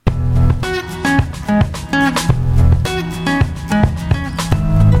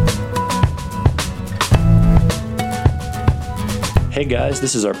Hey guys,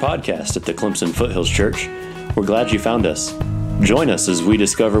 this is our podcast at the Clemson Foothills Church. We're glad you found us. Join us as we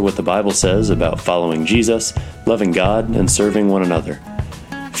discover what the Bible says about following Jesus, loving God, and serving one another.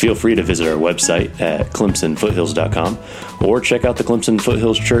 Feel free to visit our website at clemsonfoothills.com or check out the Clemson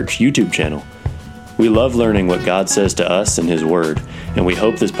Foothills Church YouTube channel. We love learning what God says to us in His Word, and we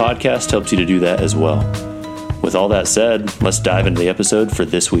hope this podcast helps you to do that as well. With all that said, let's dive into the episode for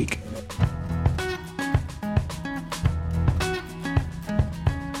this week.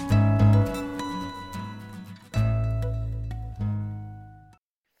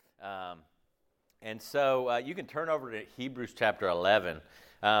 So you can turn over to Hebrews chapter 11.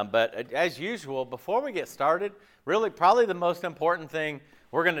 But as usual, before we get started, really probably the most important thing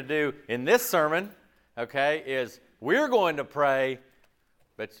we're going to do in this sermon, okay, is we're going to pray,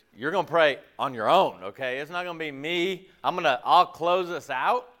 but you're going to pray on your own, okay? It's not going to be me. I'll close us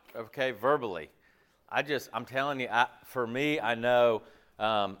out, okay, verbally. I'm telling you, for me, I know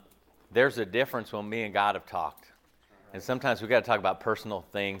there's a difference when me and God have talked. And sometimes we got to talk about personal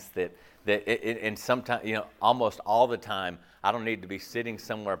things and sometimes, almost all the time, I don't need to be sitting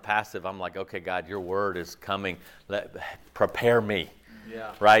somewhere passive. I'm like, okay, God, your word is coming. Prepare me.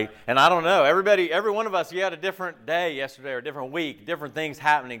 Yeah. Right? And I don't know. Every one of us, you had a different day yesterday or a different week, different things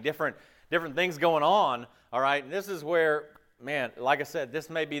happening, different things going on. All right? And this is where, man, like I said, this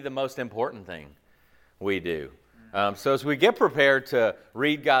may be the most important thing we do. So as we get prepared to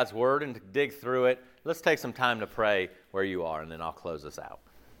read God's word and to dig through it, let's take some time to pray where you are, and then I'll close us out.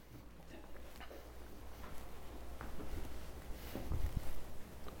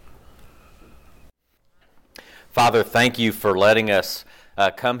 Father, thank you for letting us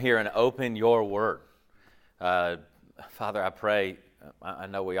come here and open your word. Father, I pray, I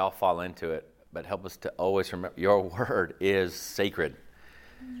know we all fall into it, but help us to always remember your word is sacred.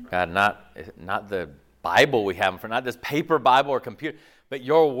 God, not the Bible we have, not this paper Bible or computer, but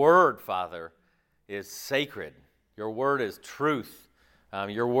your word, Father, is sacred. Your word is truth.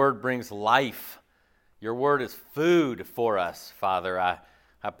 Your word brings life. Your word is food for us, Father. I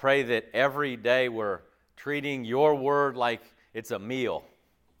pray that every day we're treating your word like it's a meal.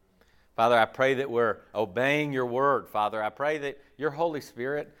 Father, I pray that we're obeying your word. Father, I pray that your Holy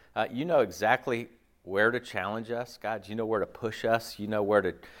Spirit, you know exactly where to challenge us. God, you know where to push us. You know where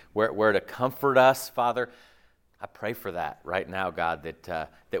to comfort us, Father. I pray for that right now, God,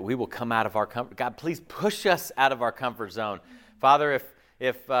 that we will come out of our comfort. God, please push us out of our comfort zone. Father,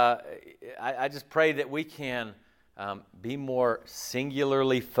 if I just pray that we can be more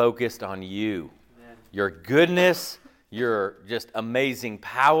singularly focused on you. Your goodness, your just amazing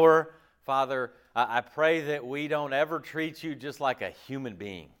power. Father, I pray that we don't ever treat you just like a human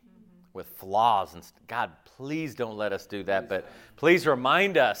being with flaws. And God, please don't let us do that. But please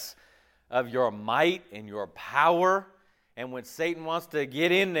remind us of your might and your power. And when Satan wants to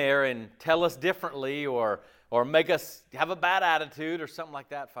get in there and tell us differently or make us have a bad attitude or something like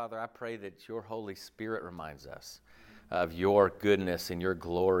that, Father, I pray that your Holy Spirit reminds us of your goodness and your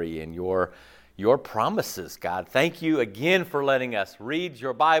glory and your promises, God. Thank you again for letting us read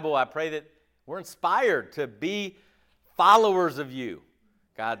your Bible. I pray that we're inspired to be followers of you,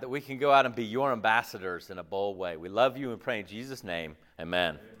 God, that we can go out and be your ambassadors in a bold way. We love you and pray in Jesus' name.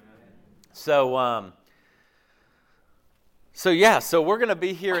 Amen. So we're going to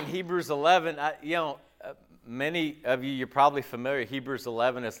be here in Hebrews 11. Many of you, you're probably familiar. Hebrews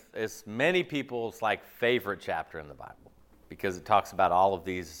 11 is many people's favorite chapter in the Bible, because it talks about all of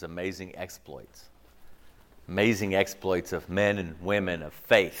these amazing exploits of men and women of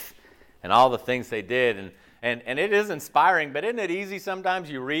faith and all the things they did. And it is inspiring, but isn't it easy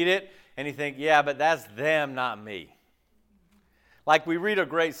sometimes you read it and you think, yeah, but that's them, not me. Like we read a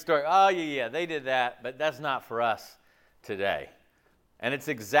great story, oh yeah, they did that, but that's not for us today. And it's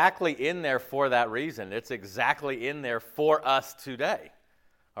exactly in there for that reason. It's exactly in there for us today.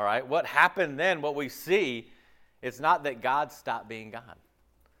 All right, what happened then, what we see, it's not that God stopped being God,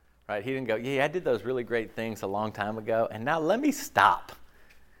 right? He didn't go, yeah, I did those really great things a long time ago, and now let me stop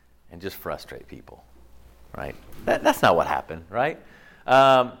and just frustrate people, right? That's not what happened, right?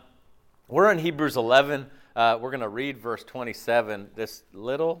 We're in Hebrews 11. We're going to read verse 27, this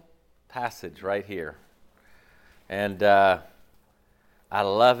little passage right here. And I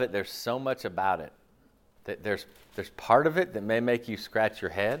love it. There's so much about it. There's part of it that may make you scratch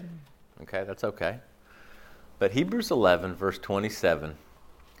your head. Okay, that's okay. But Hebrews 11, verse 27,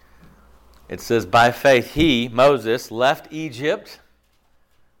 it says, by faith he, Moses, left Egypt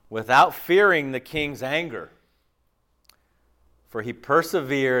without fearing the king's anger, for he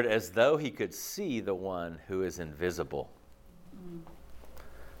persevered as though he could see the one who is invisible.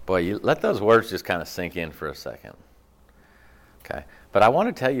 Boy, you let those words just kind of sink in for a second. Okay. But I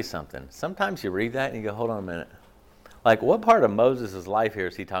want to tell you something. Sometimes you read that and you go, hold on a minute. Like, what part of Moses' life here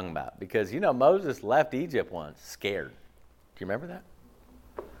is he talking about? Because, Moses left Egypt once, scared. Do you remember that?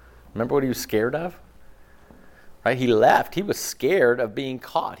 Remember what he was scared of? Right? He left. He was scared of being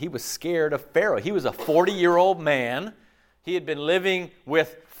caught. He was scared of Pharaoh. He was a 40-year-old man. He had been living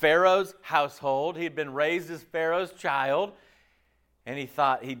with Pharaoh's household. He had been raised as Pharaoh's child. And he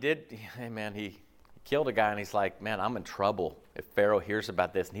thought he killed a guy, and he's like, man, I'm in trouble if Pharaoh hears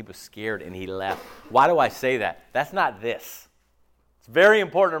about this. And he was scared, and he left. Why do I say that? That's not this. It's very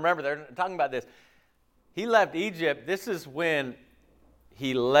important to remember. They're talking about this. He left Egypt. This is when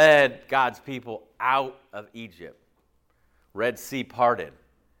he led God's people out of Egypt. Red Sea parted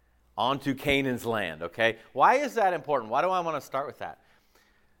onto Canaan's land, okay? Why is that important? Why do I want to start with that?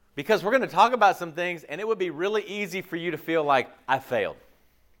 Because we're going to talk about some things, and it would be really easy for you to feel like, I failed.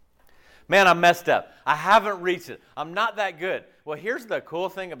 Man, I messed up. I haven't reached it. I'm not that good. Well, here's the cool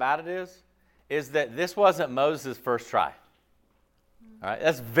thing about it is that this wasn't Moses' first try. All right,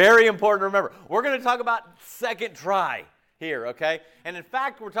 that's very important to remember. We're going to talk about second try here, okay? And in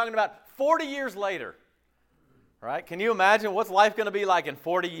fact, we're talking about 40 years later. All right? Can you imagine what's life going to be like in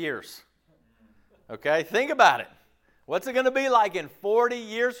 40 years? Okay? Think about it. What's it going to be like in 40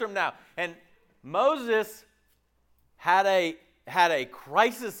 years from now? And Moses had a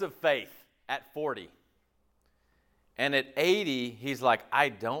crisis of faith at 40. And at 80, he's like, I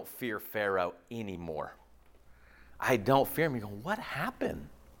don't fear Pharaoh anymore. I don't fear him. You go, what happened?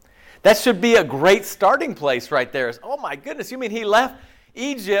 That should be a great starting place right there. Oh my goodness, you mean he left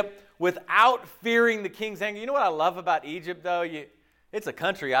Egypt without fearing the king's anger? You know what I love about Egypt, though? It's a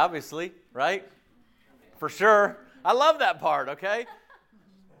country, obviously, right? For sure. I love that part, okay?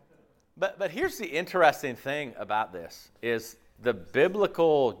 But here's the interesting thing about this, is the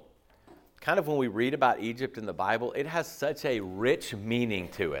biblical, kind of when we read about Egypt in the Bible, it has such a rich meaning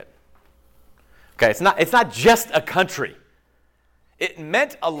to it. Okay, it's not just a country. It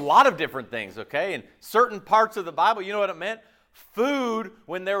meant a lot of different things, okay? In certain parts of the Bible, you know what it meant? Food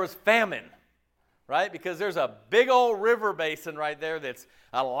when there was famine, right? Because there's a big old river basin right there that's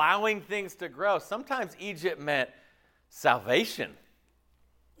allowing things to grow. Sometimes Egypt meant salvation.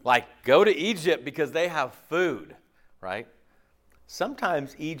 Like, go to Egypt because they have food, right?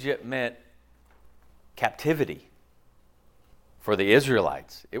 Sometimes Egypt meant captivity for the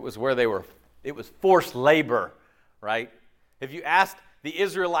Israelites. It was where it was forced labor, right? If you asked the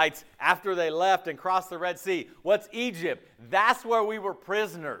Israelites after they left and crossed the Red Sea, what's Egypt? That's where we were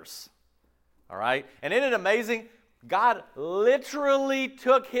prisoners, all right? And isn't it amazing? God literally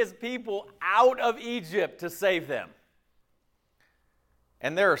took his people out of Egypt to save them.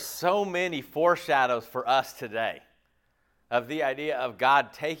 And there are so many foreshadows for us today of the idea of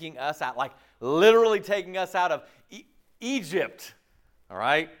God taking us out, like literally taking us out of Egypt, all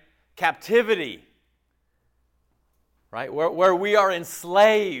right? Captivity, right? Where we are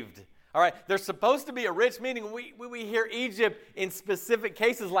enslaved, all right? There's supposed to be a rich meaning. We hear Egypt in specific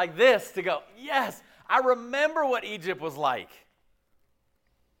cases like this to go, yes, I remember what Egypt was like.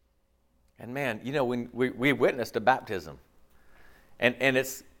 And man, when we witnessed a baptism, and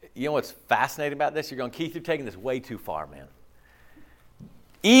it's, what's fascinating about this? You're going, Keith, you're taking this way too far, man.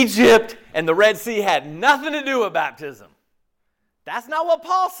 Egypt and the Red Sea had nothing to do with baptism. That's not what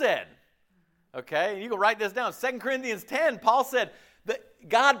Paul said. Okay, you can write this down. 2 Corinthians 10, Paul said that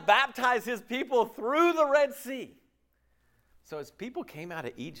God baptized his people through the Red Sea. So as people came out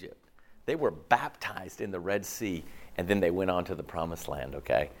of Egypt, they were baptized in the Red Sea, and then they went on to the Promised Land,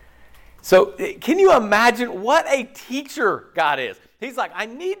 okay? So can you imagine what a teacher God is? He's like, I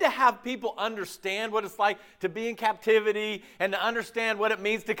need to have people understand what it's like to be in captivity and to understand what it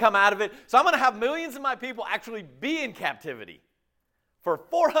means to come out of it. So I'm going to have millions of my people actually be in captivity for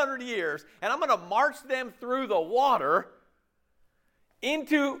 400 years, and I'm going to march them through the water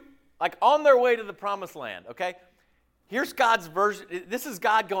into, like, on their way to the Promised Land, okay? Here's God's version. This is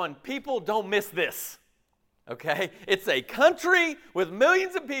God going, people, don't miss this. Okay? It's a country with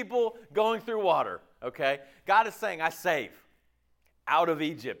millions of people going through water, okay? God is saying, I save out of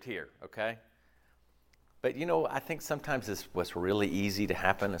Egypt here, okay? But, I think sometimes this was really easy to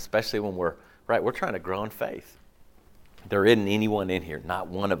happen, especially when we're trying to grow in faith. There isn't anyone in here, not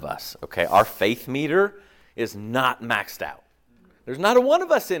one of us, okay? Our faith meter is not maxed out. There's not a one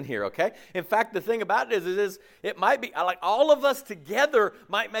of us in here, okay? In fact, the thing about it is it might be, like all of us together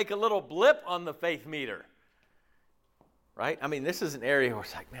might make a little blip on the faith meter. Right? I mean, this is an area where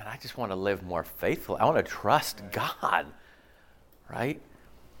it's like, man, I just want to live more faithfully. I want to trust God. Right?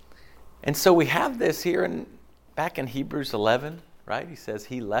 And so we have this here back in Hebrews 11, right? He says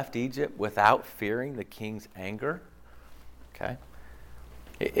he left Egypt without fearing the king's anger. Okay?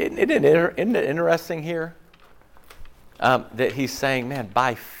 Isn't it interesting here that he's saying, man,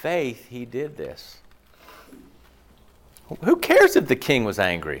 by faith he did this. Who cares if the king was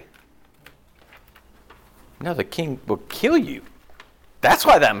angry? No, the king will kill you. That's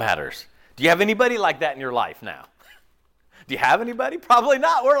why that matters. Do you have anybody like that in your life now? Do you have anybody? Probably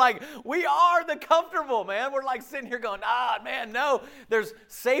not. We are the comfortable, man. We're like sitting here going, man, no. There's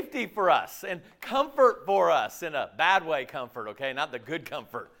safety for us and comfort for us in a bad way comfort, okay? Not the good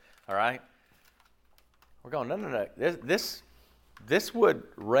comfort, all right? We're going, no. This would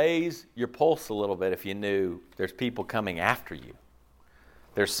raise your pulse a little bit if you knew there's people coming after you.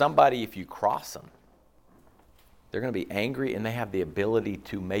 There's somebody, if you cross them, they're going to be angry and they have the ability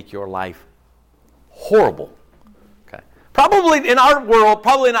to make your life horrible. Okay. Probably in our world,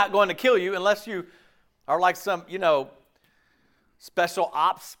 probably not going to kill you unless you are like some, special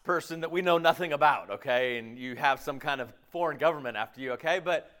ops person that we know nothing about, okay? And you have some kind of foreign government after you, okay?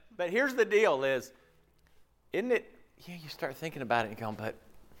 But here's the deal is, isn't it, you start thinking about it and going, but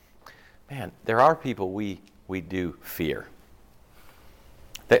man, there are people we do fear.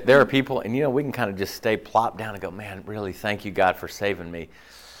 There are people, and we can kind of just stay plopped down and go, man, really, thank you, God, for saving me.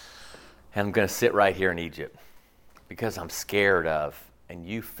 And I'm going to sit right here in Egypt because I'm scared of, and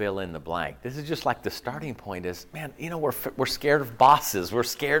you fill in the blank. This is just like the starting point is, man, we're scared of bosses. We're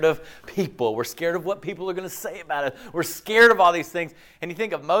scared of people. We're scared of what people are going to say about us. We're scared of all these things. And you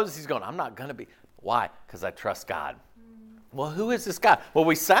think of Moses, he's going, I'm not going to be. Why? Because I trust God. Well, who is this God? Well,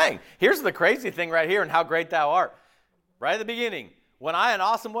 we sang. Here's the crazy thing right here and how great thou art. Right at the beginning. When I, an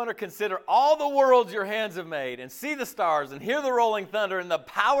awesome wonder, consider all the worlds your hands have made, and see the stars, and hear the rolling thunder, and the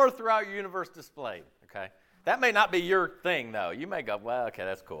power throughout your universe displayed. Okay? That may not be your thing, though. You may go, well, okay,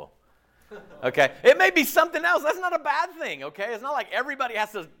 that's cool. Okay? It may be something else. That's not a bad thing, okay? It's not like everybody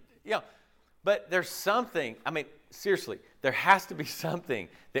has to, But there's something, seriously, there has to be something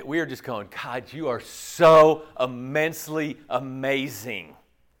that we are just going, God, you are so immensely amazing.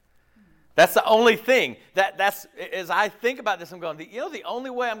 That's the only thing. That's as I think about this, I'm going, the only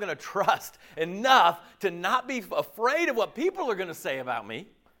way I'm going to trust enough to not be afraid of what people are going to say about me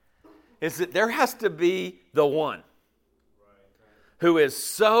is that there has to be the one who is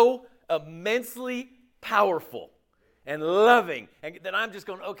so immensely powerful and loving, and that I'm just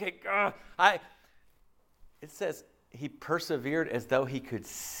going, okay, it says he persevered as though he could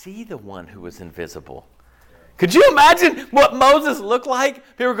see the one who was invisible. Could you imagine what Moses looked like?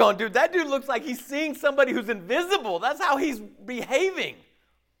 People were going, dude, that dude looks like he's seeing somebody who's invisible. That's how he's behaving.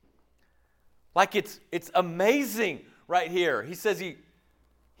 Like it's amazing right here. He says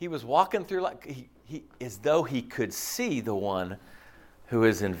he was walking through like he as though he could see the one who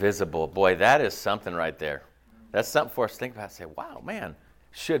is invisible. Boy, that is something right there. That's something for us to think about. Say, wow, man,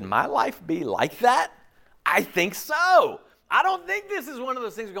 should my life be like that? I think so. I don't think this is one of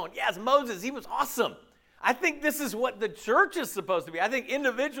those things we're going, yes, Moses, he was awesome. I think this is what the church is supposed to be. I think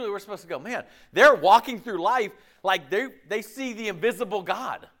individually we're supposed to go, man, they're walking through life like they see the invisible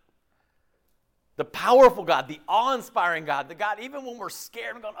God. The powerful God, the awe-inspiring God, the God, even when we're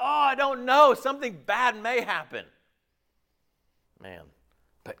scared and going, I don't know, something bad may happen. Man,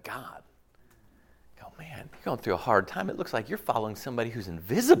 but God, man, you're going through a hard time. It looks like you're following somebody who's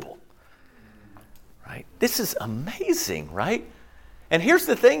invisible. Right? This is amazing, right? And here's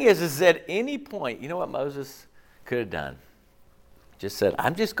the thing is at any point, you know what Moses could have done? Just said,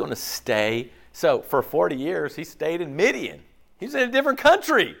 I'm just going to stay. So for 40 years, he stayed in Midian. He's in a different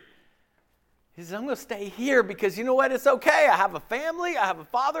country. He says, I'm going to stay here because you know what? It's okay. I have a family. I have a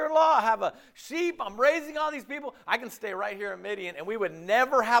father-in-law. I have a sheep. I'm raising all these people. I can stay right here in Midian, and we would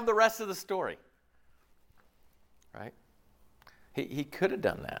never have the rest of the story. Right? He could have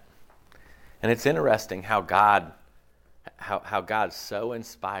done that. And it's interesting how God so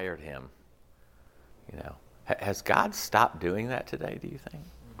inspired him. Has God stopped doing that today, do you think?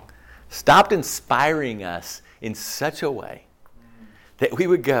 Stopped inspiring us in such a way that we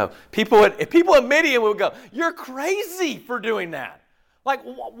would go, people in Midian would go, you're crazy for doing that. Like,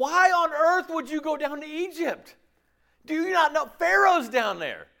 why on earth would you go down to Egypt? Do you not know Pharaoh's down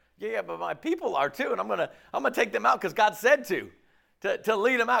there? Yeah, but my people are too, and I'm gonna take them out because God said to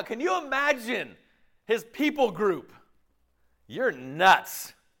lead them out. Can you imagine his people group? You're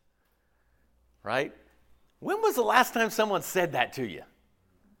nuts, right? When was the last time someone said that to you?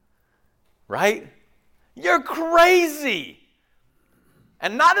 Right? You're crazy.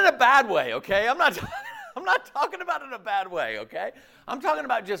 And not in a bad way, okay? I'm not talking about it in a bad way, okay? I'm talking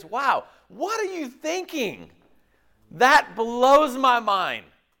about just, wow, what are you thinking? That blows my mind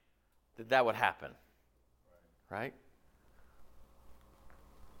that would happen, right?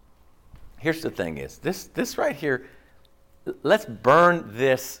 Here's the thing is, this right here, let's burn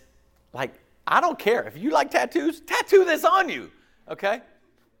this. Like, I don't care. If you like tattoos, tattoo this on you, okay?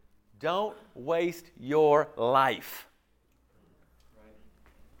 Don't waste your life.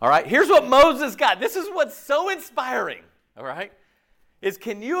 All right, here's what Moses got. This is what's so inspiring, all right, is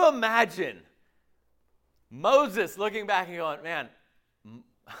can you imagine Moses looking back and going, man,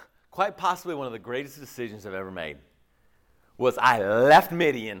 quite possibly one of the greatest decisions I've ever made was I left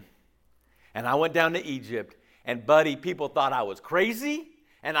Midian and I went down to Egypt, and buddy, people thought I was crazy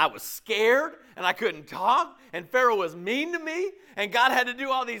and I was scared and I couldn't talk and Pharaoh was mean to me and God had to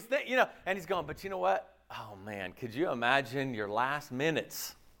do all these things, and he's going, but you know what? Oh man, could you imagine your last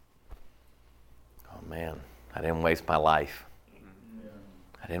minutes? Oh man, I didn't waste my life.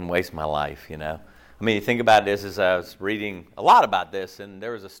 I didn't waste my life, I mean, you think about this as I was reading a lot about this, and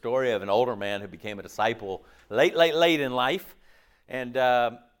there was a story of an older man who became a disciple late in life. And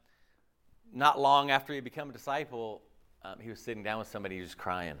not long after he became a disciple, he was sitting down with somebody, he was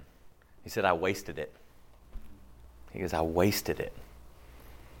crying. He said, I wasted it. He goes, I wasted it.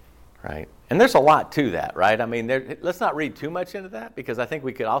 Right? And there's a lot to that, right? I mean, let's not read too much into that, because I think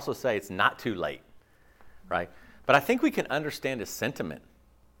we could also say it's not too late. Right? But I think we can understand his sentiment.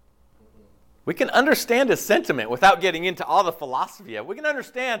 We can understand his sentiment without getting into all the philosophy of it. We can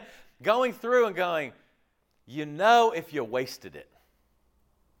understand going through and going, if you wasted it.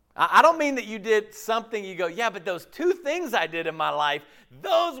 I don't mean that you did something, you go, yeah, but those 2 things I did in my life,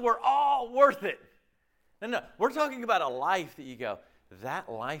 those were all worth it. No, we're talking about a life that you go,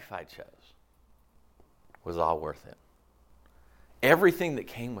 that life I chose was all worth it. Everything that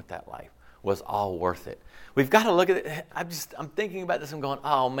came with that life was all worth it. We've got to look at it. I'm thinking about this. I'm going,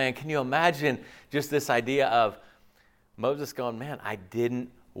 oh man, can you imagine just this idea of Moses going, man, I didn't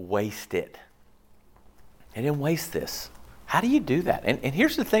waste it. I didn't waste this. How do you do that? And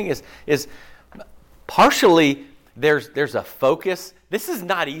here's the thing is partially there's a focus. This is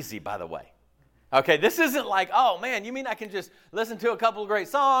not easy, by the way. Okay, this isn't like, oh man, you mean I can just listen to a couple of great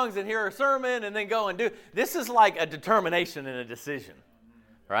songs and hear a sermon and then go and do. This is like a determination and a decision,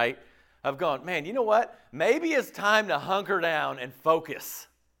 right? Of going, man, you know what? Maybe it's time to hunker down and focus,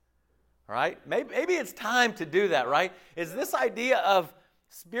 right? Maybe it's time to do that, right? Is this idea of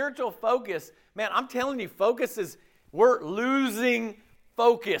spiritual focus, man, I'm telling you, we're losing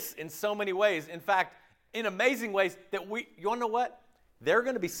focus in so many ways. In fact, in amazing ways that you want to know what? There are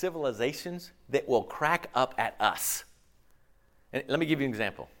going to be civilizations that will crack up at us. And let me give you an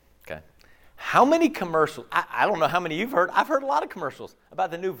example, okay? How many commercials, I don't know how many you've heard. I've heard a lot of commercials about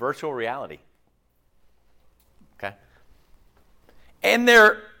the new virtual reality. Okay? And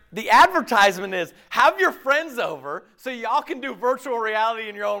the advertisement is, have your friends over so y'all can do virtual reality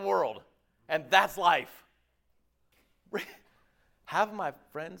in your own world. And that's life. Have my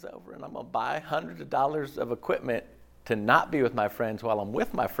friends over and I'm going to buy hundreds of dollars of equipment to not be with my friends while I'm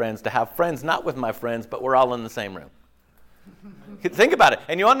with my friends, to have friends not with my friends, but we're all in the same room. Think about it.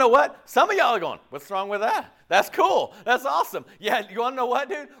 And you want to know what? Some of y'all are going, what's wrong with that? That's cool. That's awesome. Yeah, you want to know what,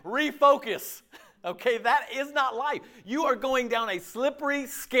 dude? Refocus. Okay, that is not life. You are going down a slippery,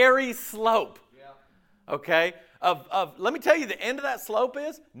 scary slope. Yeah. Okay? Let me tell you, the end of that slope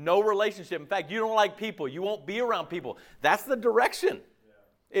is no relationship. In fact, you don't like people. You won't be around people. That's the direction.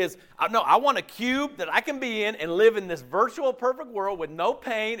 I want a cube that I can be in and live in this virtual perfect world with no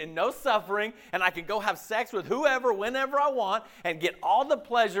pain and no suffering, and I can go have sex with whoever, whenever I want, and get all the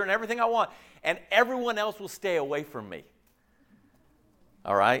pleasure and everything I want, and everyone else will stay away from me.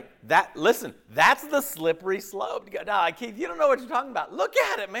 All right? Listen, that's the slippery slope. No, Keith, you don't know what you're talking about. Look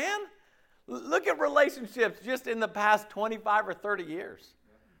at it, man. Look at relationships just in the past 25 or 30 years.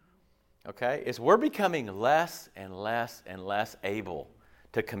 Okay? We're becoming less and less and less able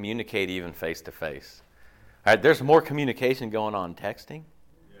to communicate even face-to-face. All right, there's more communication going on texting,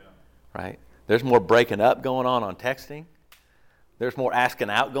 right? There's more breaking up going on texting. There's more asking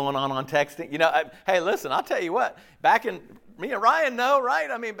out going on texting. Hey, listen, I'll tell you what, me and Ryan know, right?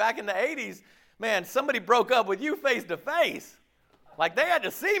 I mean, back in the 80s, man, somebody broke up with you face-to-face. Like, they had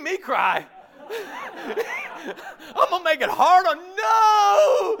to see me cry. I'm going to make it hard on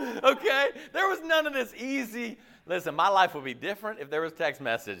okay? There was none of this easy. Listen, my life would be different if there was text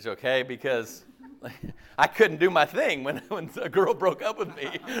message, okay? Because I couldn't do my thing when a girl broke up with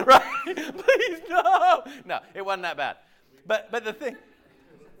me, right? Please, no. No, it wasn't that bad. But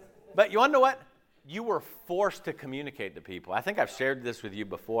you want to know what? You were forced to communicate to people. I think I've shared this with you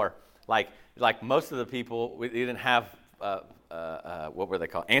before. Like most of the people, we didn't have, what were they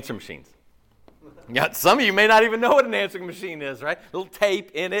called? Answer machines. Yeah, some of you may not even know what an answering machine is, right? A little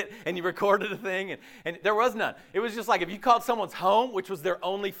tape in it, and you recorded a thing, and there was none. It was just like if you called someone's home, which was their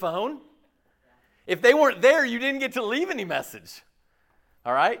only phone, If they weren't there, you didn't get to leave any message.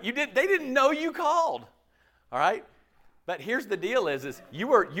 All right? They didn't know you called. All right? But here's the deal is you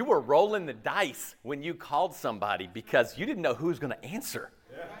were rolling the dice when you called somebody because you didn't know who was going to answer.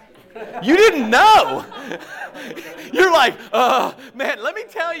 You didn't know. You're like, man, let me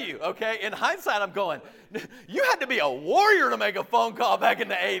tell you, okay? In hindsight, I'm going, you had to be a warrior to make a phone call back in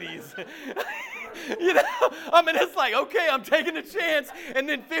the 80s. You know, I mean, it's like, okay, I'm taking a chance. And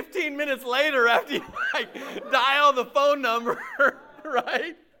then 15 minutes later, after you dial the phone number,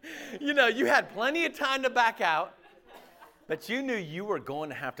 right? You know, you had plenty of time to back out. But you knew you were going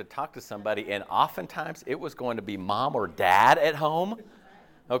to have to talk to somebody, and oftentimes it was going to be mom or dad at home,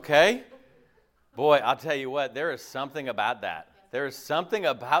 okay? Boy, I'll tell you what, there is something about that. There is something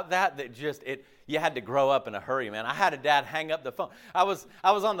about that just, you had to grow up in a hurry, man. I had a dad hang up the phone. I was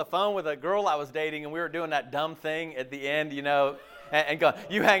on the phone with a girl I was dating, and we were doing that dumb thing at the end, you know, and going,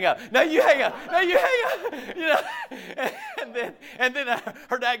 you hang up. No, you hang up. No, you hang up. You know, and then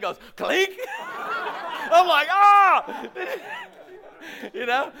her dad goes, clink. I'm like, you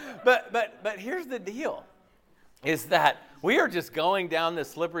know, but here's the deal, is that we are just going down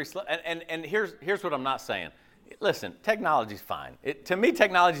this slippery slope, and here's what I'm not saying. Listen, technology's fine. To me,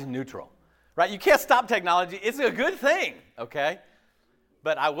 technology's neutral, right? You can't stop technology. It's a good thing, okay?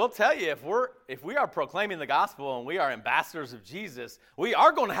 But I will tell you, if we are proclaiming the gospel and we are ambassadors of Jesus, we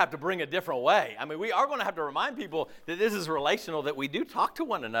are going to have to bring a different way. I mean, we are going to have to remind people that this is relational, that we do talk to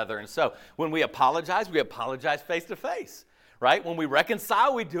one another. And so when we apologize face to face, right? When we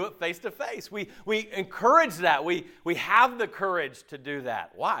reconcile, we do it face to face. We encourage that. We have the courage to do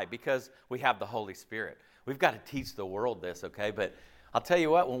that. Why? Because we have the Holy Spirit. We've got to teach the world this, okay? But I'll tell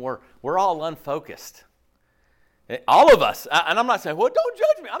you what, when we're all unfocused, all of us, and I'm not saying, well, don't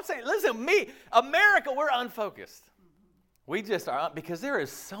judge me. I'm saying, listen, me, America, we're unfocused. We just are, because there is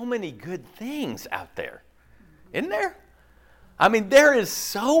so many good things out there. Isn't there? I mean, there is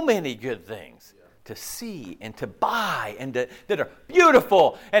so many good things to see and to buy and that are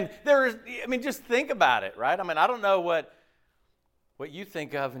beautiful. And there is, I mean, just think about it, right? I mean, I don't know what you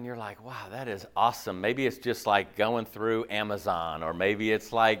think of and you're like, wow, that is awesome. Maybe it's just like going through Amazon, or maybe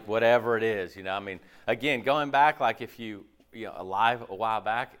it's like whatever it is, you know. I mean, again, going back, like if you know, alive a while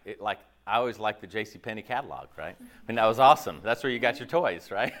back, I always liked the JCPenney catalog, right? I mean, that was awesome. That's where you got your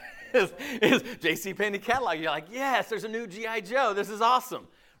toys, right? is JCPenney catalog. You're like, yes, there's a new G.I. Joe. This is awesome,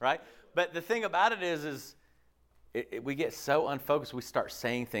 right? But the thing about it is we get so unfocused, we start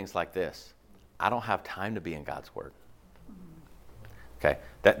saying things like this. I don't have time to be in God's Word. Okay,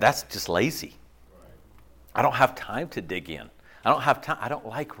 that's just lazy. I don't have time to dig in. I don't have time. I don't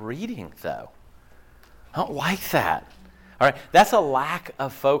like reading, though. I don't like that. All right, that's a lack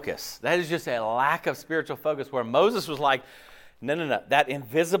of focus. That is just a lack of spiritual focus, where Moses was like, no. That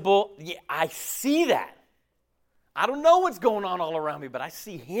invisible, I see that. I don't know what's going on all around me, but I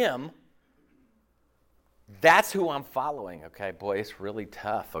see him. That's who I'm following, okay? Boy, it's really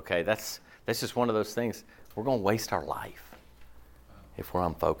tough, okay? That's just one of those things. We're going to waste our life if we're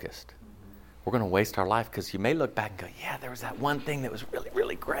unfocused. We're going to waste our life, because you may look back and go, yeah, there was that one thing that was really,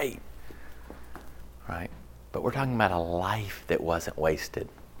 really great, right? But we're talking about a life that wasn't wasted,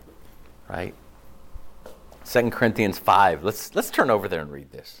 right? 2 Corinthians 5. Let's turn over there and read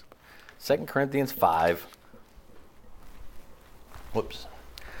this. 2 Corinthians 5. Whoops.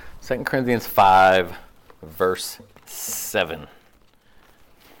 2 Corinthians 5, verse 7.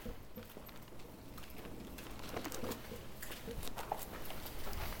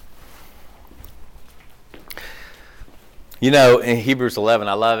 You know, in Hebrews 11,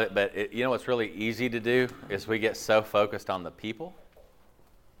 I love it, but you know what's really easy to do is we get so focused on the people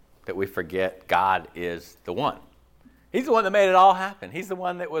that we forget God is the one. He's the one that made it all happen. He's the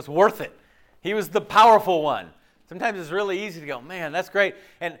one that was worth it. He was the powerful one. Sometimes it's really easy to go, man, that's great.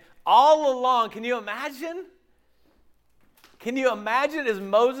 And all along, can you imagine? Can you imagine as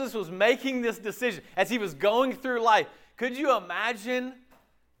Moses was making this decision, as he was going through life, could you imagine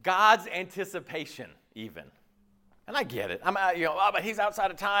God's anticipation even? And I get it. But he's outside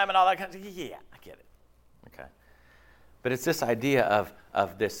of time and all that kind of stuff. Yeah, I get it. Okay. But it's this idea of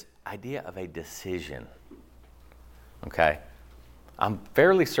a decision. Okay. I'm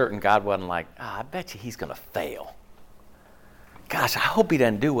fairly certain God wasn't like, I bet you he's going to fail. Gosh, I hope he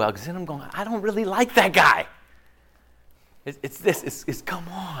doesn't do well, because then I'm going, I don't really like that guy. It's come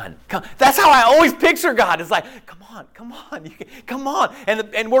on. That's how I always picture God. It's like, come on. Come on.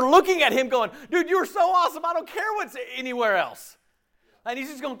 And we're looking at him going, dude, you're so awesome. I don't care what's anywhere else. And he's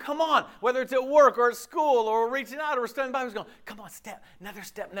just going, come on. Whether it's at work or at school or we're reaching out or we're standing by, he's going, come on, another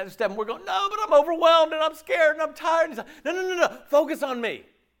step. And we're going, no, but I'm overwhelmed and I'm scared and I'm tired. And he's like, no. Focus on me.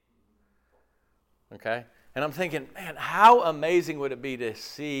 okay? And I'm thinking, man, how amazing would it be to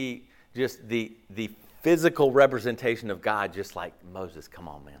see just the physical representation of God, just like Moses. Come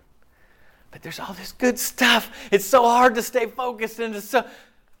on, man. But there's all this good stuff. It's so hard to stay focused, and it's so...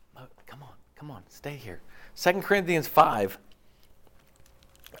 Come on, stay here. 2 Corinthians 5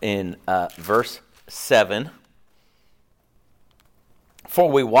 in verse 7.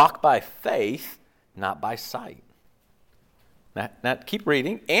 For we walk by faith, not by sight. Now keep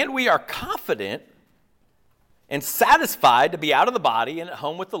reading. And we are confident and satisfied to be out of the body and at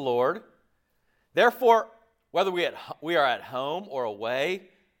home with the Lord. Therefore, whether we are at home or away,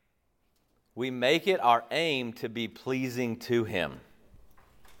 we make it our aim to be pleasing to Him.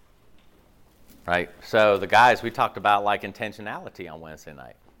 Right? So the guys, we talked about like intentionality on Wednesday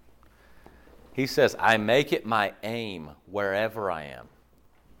night. He says, I make it my aim wherever I am.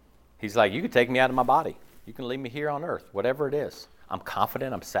 He's like, you can take me out of my body. You can leave me here on earth, whatever it is. I'm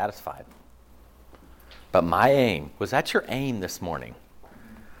confident, I'm satisfied. But my aim, was that your aim this morning?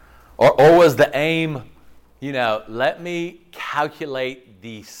 Or was the aim, let me calculate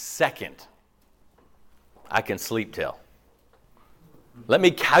the second I can sleep till. Let me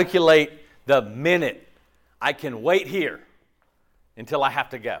calculate the minute I can wait here until I have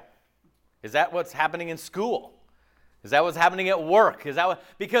to go. Is that what's happening in school? Is that what's happening at work?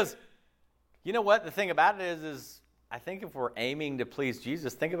 Because you know what? The thing about it is I think if we're aiming to please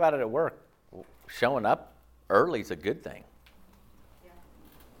Jesus, think about it at work. Showing up early is a good thing.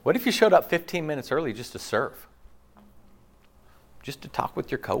 What if you showed up 15 minutes early just to serve? Just to talk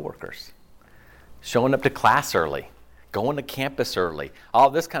with your coworkers. Showing up to class early. Going to campus early. All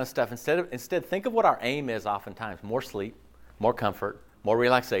this kind of stuff. Instead, think of what our aim is oftentimes. More sleep, more comfort, more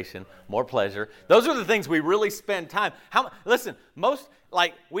relaxation, more pleasure. Those are the things we really spend time. Listen,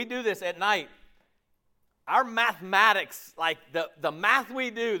 we do this at night. Our mathematics, like the math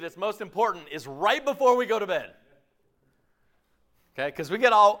we do that's most important is right before we go to bed. Okay, because we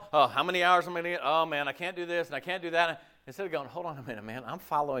get how many hours am I going to get? Oh, man, I can't do this and I can't do that. Instead of going, hold on a minute, man, I'm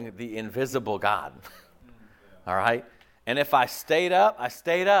following the invisible God. All right? And if I stayed up, I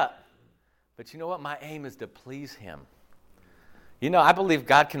stayed up. But you know what? My aim is to please Him. I believe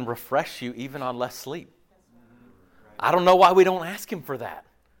God can refresh you even on less sleep. I don't know why we don't ask Him for that.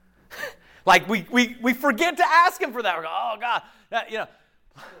 Like we forget to ask Him for that. We go, oh, God,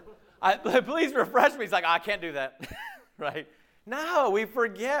 please refresh me. He's like, I can't do that. Right? No, we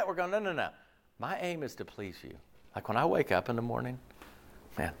forget. We're going, no. My aim is to please You. Like when I wake up in the morning,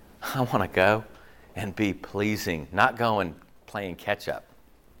 man, I want to go and be pleasing, not going playing catch up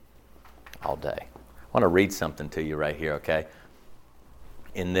all day. I want to read something to you right here, okay?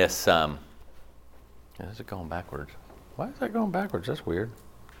 In this, is it going backwards? Why is that going backwards? That's weird.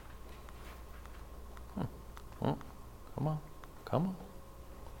 Come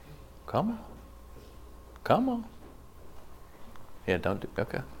on. Yeah, don't do,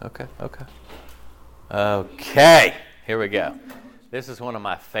 Okay, here we go. This is one of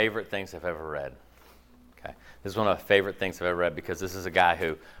my favorite things I've ever read. Okay, this is one of my favorite things I've ever read because this is a guy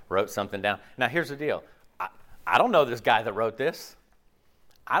who wrote something down. Now, here's the deal. I don't know this guy that wrote this.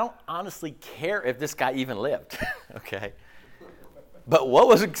 I don't honestly care if this guy even lived, okay? But why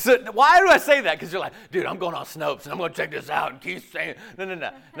do I say that? Because you're like, dude, I'm going on Snopes, and I'm going to check this out, and keep saying,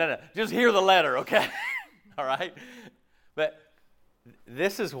 no. Just hear the letter, okay? All right? But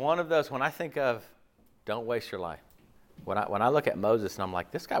this is one of those, when I think of don't waste your life, when I look at Moses, and I'm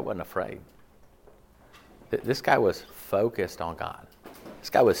like, this guy wasn't afraid. This guy was focused on God. This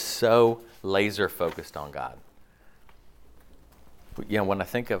guy was so laser focused on God. When I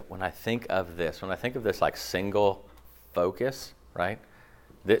think of this like single focus, right?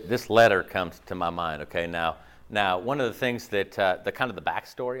 This letter comes to my mind. Okay, now one of the things that the kind of the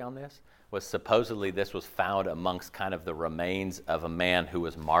backstory on this was supposedly this was found amongst kind of the remains of a man who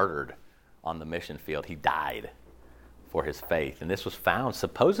was martyred on the mission field. He died for his faith, and this was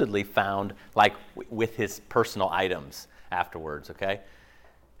supposedly found like with his personal items afterwards. Okay,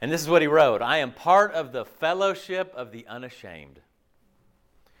 and this is what he wrote: "I am part of the fellowship of the unashamed.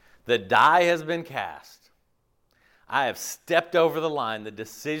 The die has been cast. I have stepped over the line. The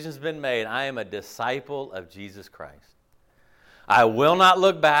decision's been made. I am a disciple of Jesus Christ. I will not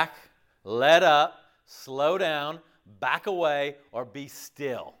look back, let up, slow down, back away, or be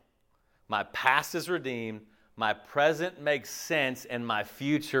still. My past is redeemed. My present makes sense, and my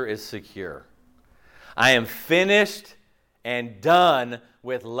future is secure. I am finished and done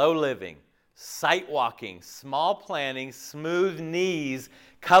with low living, sight walking, small planning, smooth knees,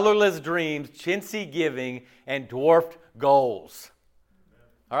 colorless dreams, chintzy giving, and dwarfed goals."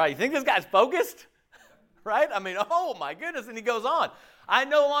 All right, you think this guy's focused? Right? I mean, oh my goodness. And he goes on. I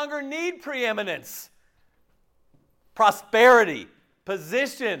no longer need preeminence, prosperity,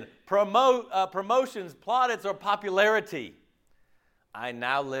 position, promotions, plaudits, or popularity. I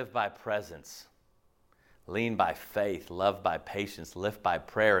now live by presence, lean by faith, love by patience, live by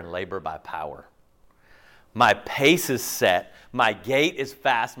prayer, and labor by power. My pace is set, my gait is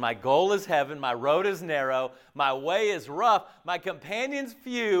fast, my goal is heaven, my road is narrow, my way is rough, my companions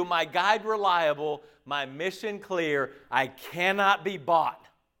few, my guide reliable, my mission clear. I cannot be bought.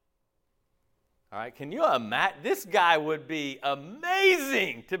 All right, can you imagine? This guy would be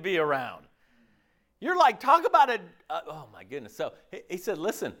amazing to be around. You're like, talk about it. Oh my goodness. So he said,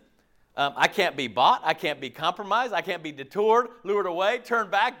 listen, I can't be bought. I can't be compromised. I can't be detoured, lured away,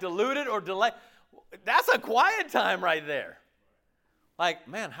 turned back, deluded, or delayed. That's a quiet time right there. Like,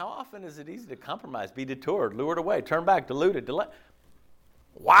 man, how often is it easy to compromise, be detoured, lured away, turned back, deluded, delayed?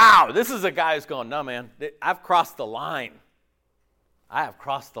 Wow, this is a guy who's going, no, man, I've crossed the line. I have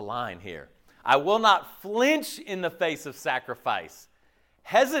crossed the line here. I will not flinch in the face of sacrifice,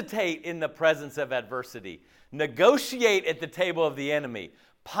 hesitate in the presence of adversity, negotiate at the table of the enemy,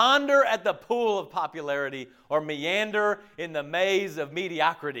 ponder at the pool of popularity, or meander in the maze of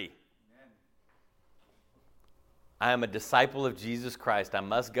mediocrity. I am a disciple of Jesus Christ. I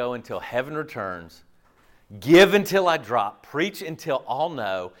must go until heaven returns, give until I drop, preach until all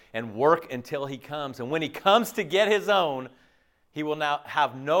know, and work until he comes. And when he comes to get his own, he will now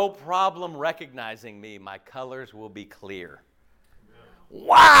have no problem recognizing me. My colors will be clear.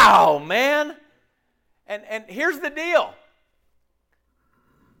 Wow, man. And here's the deal.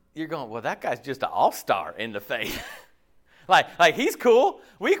 You're going, well, that guy's just an all-star in the faith. like he's cool.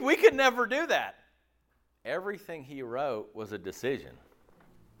 We could never do that. Everything he wrote was a decision.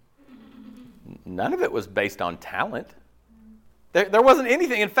 None of it was based on talent. There wasn't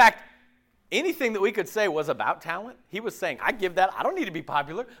anything. In fact, anything that we could say was about talent. He was saying, I give that. I don't need to be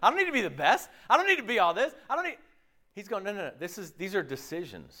popular. I don't need to be the best. I don't need to be all this. He's going, no. These are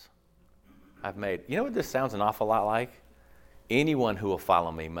decisions I've made. You know what this sounds an awful lot like? Anyone who will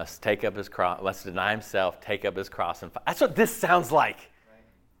follow me must take up his cross, must deny himself, take up his cross, and follow. That's what this sounds like,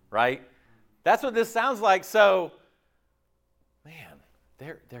 right? That's what this sounds like. So, man,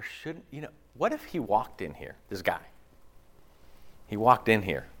 there shouldn't, what if he walked in here, this guy? He walked in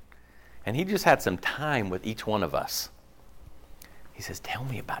here, and he just had some time with each one of us. He says, tell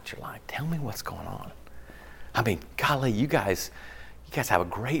me about your life. Tell me what's going on. I mean, golly, you guys have a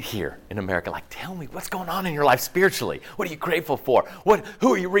great here in America. Like, tell me what's going on in your life spiritually. What are you grateful for?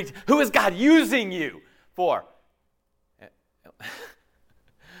 Who are you reaching? Who is God using you for?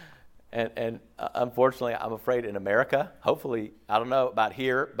 And unfortunately, I'm afraid in America, hopefully, I don't know about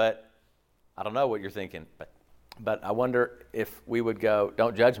here, but I don't know what you're thinking. But I wonder if we would go,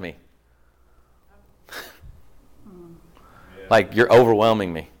 don't judge me. Like, you're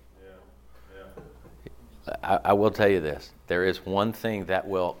overwhelming me. I will tell you this. There is one thing that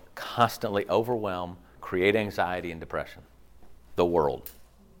will constantly overwhelm, create anxiety and depression. The world.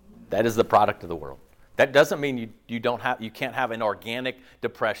 That is the product of the world. That doesn't mean you can't have an organic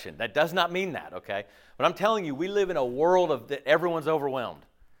depression. That does not mean that, okay? But I'm telling you, we live in a world that everyone's overwhelmed.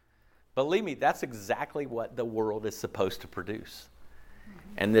 Believe me, that's exactly what the world is supposed to produce.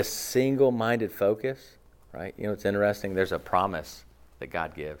 And this single-minded focus, right? It's interesting. There's a promise that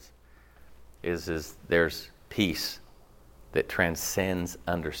God gives. Is there's peace that transcends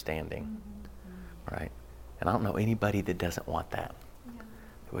understanding, right? And I don't know anybody that doesn't want that.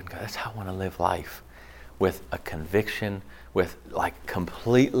 That's how I want to live life, with a conviction, with like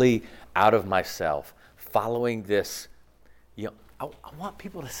completely out of myself, following this. I want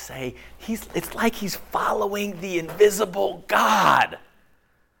people to say it's like he's following the invisible God,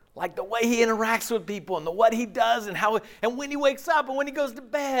 like the way he interacts with people and what he does and when he wakes up and when he goes to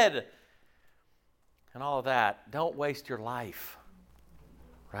bed. And all of that. Don't waste your life.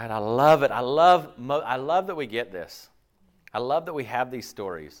 Right? I love it. I love that we get this. I love that we have these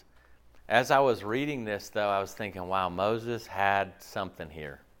stories. As I was reading this, though, I was thinking, wow, Moses had something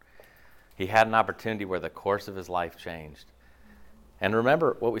here. He had an opportunity where the course of his life changed. And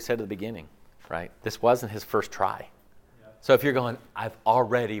remember what we said at the beginning, right? This wasn't his first try. Yeah. So if you're going, I've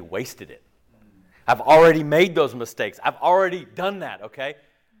already wasted it. I've already made those mistakes. I've already done that, okay?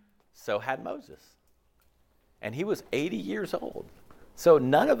 So had Moses. And he was 80 years old. So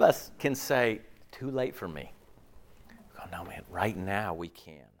none of us can say, too late for me. Oh, no, man, right now we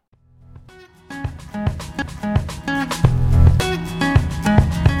can.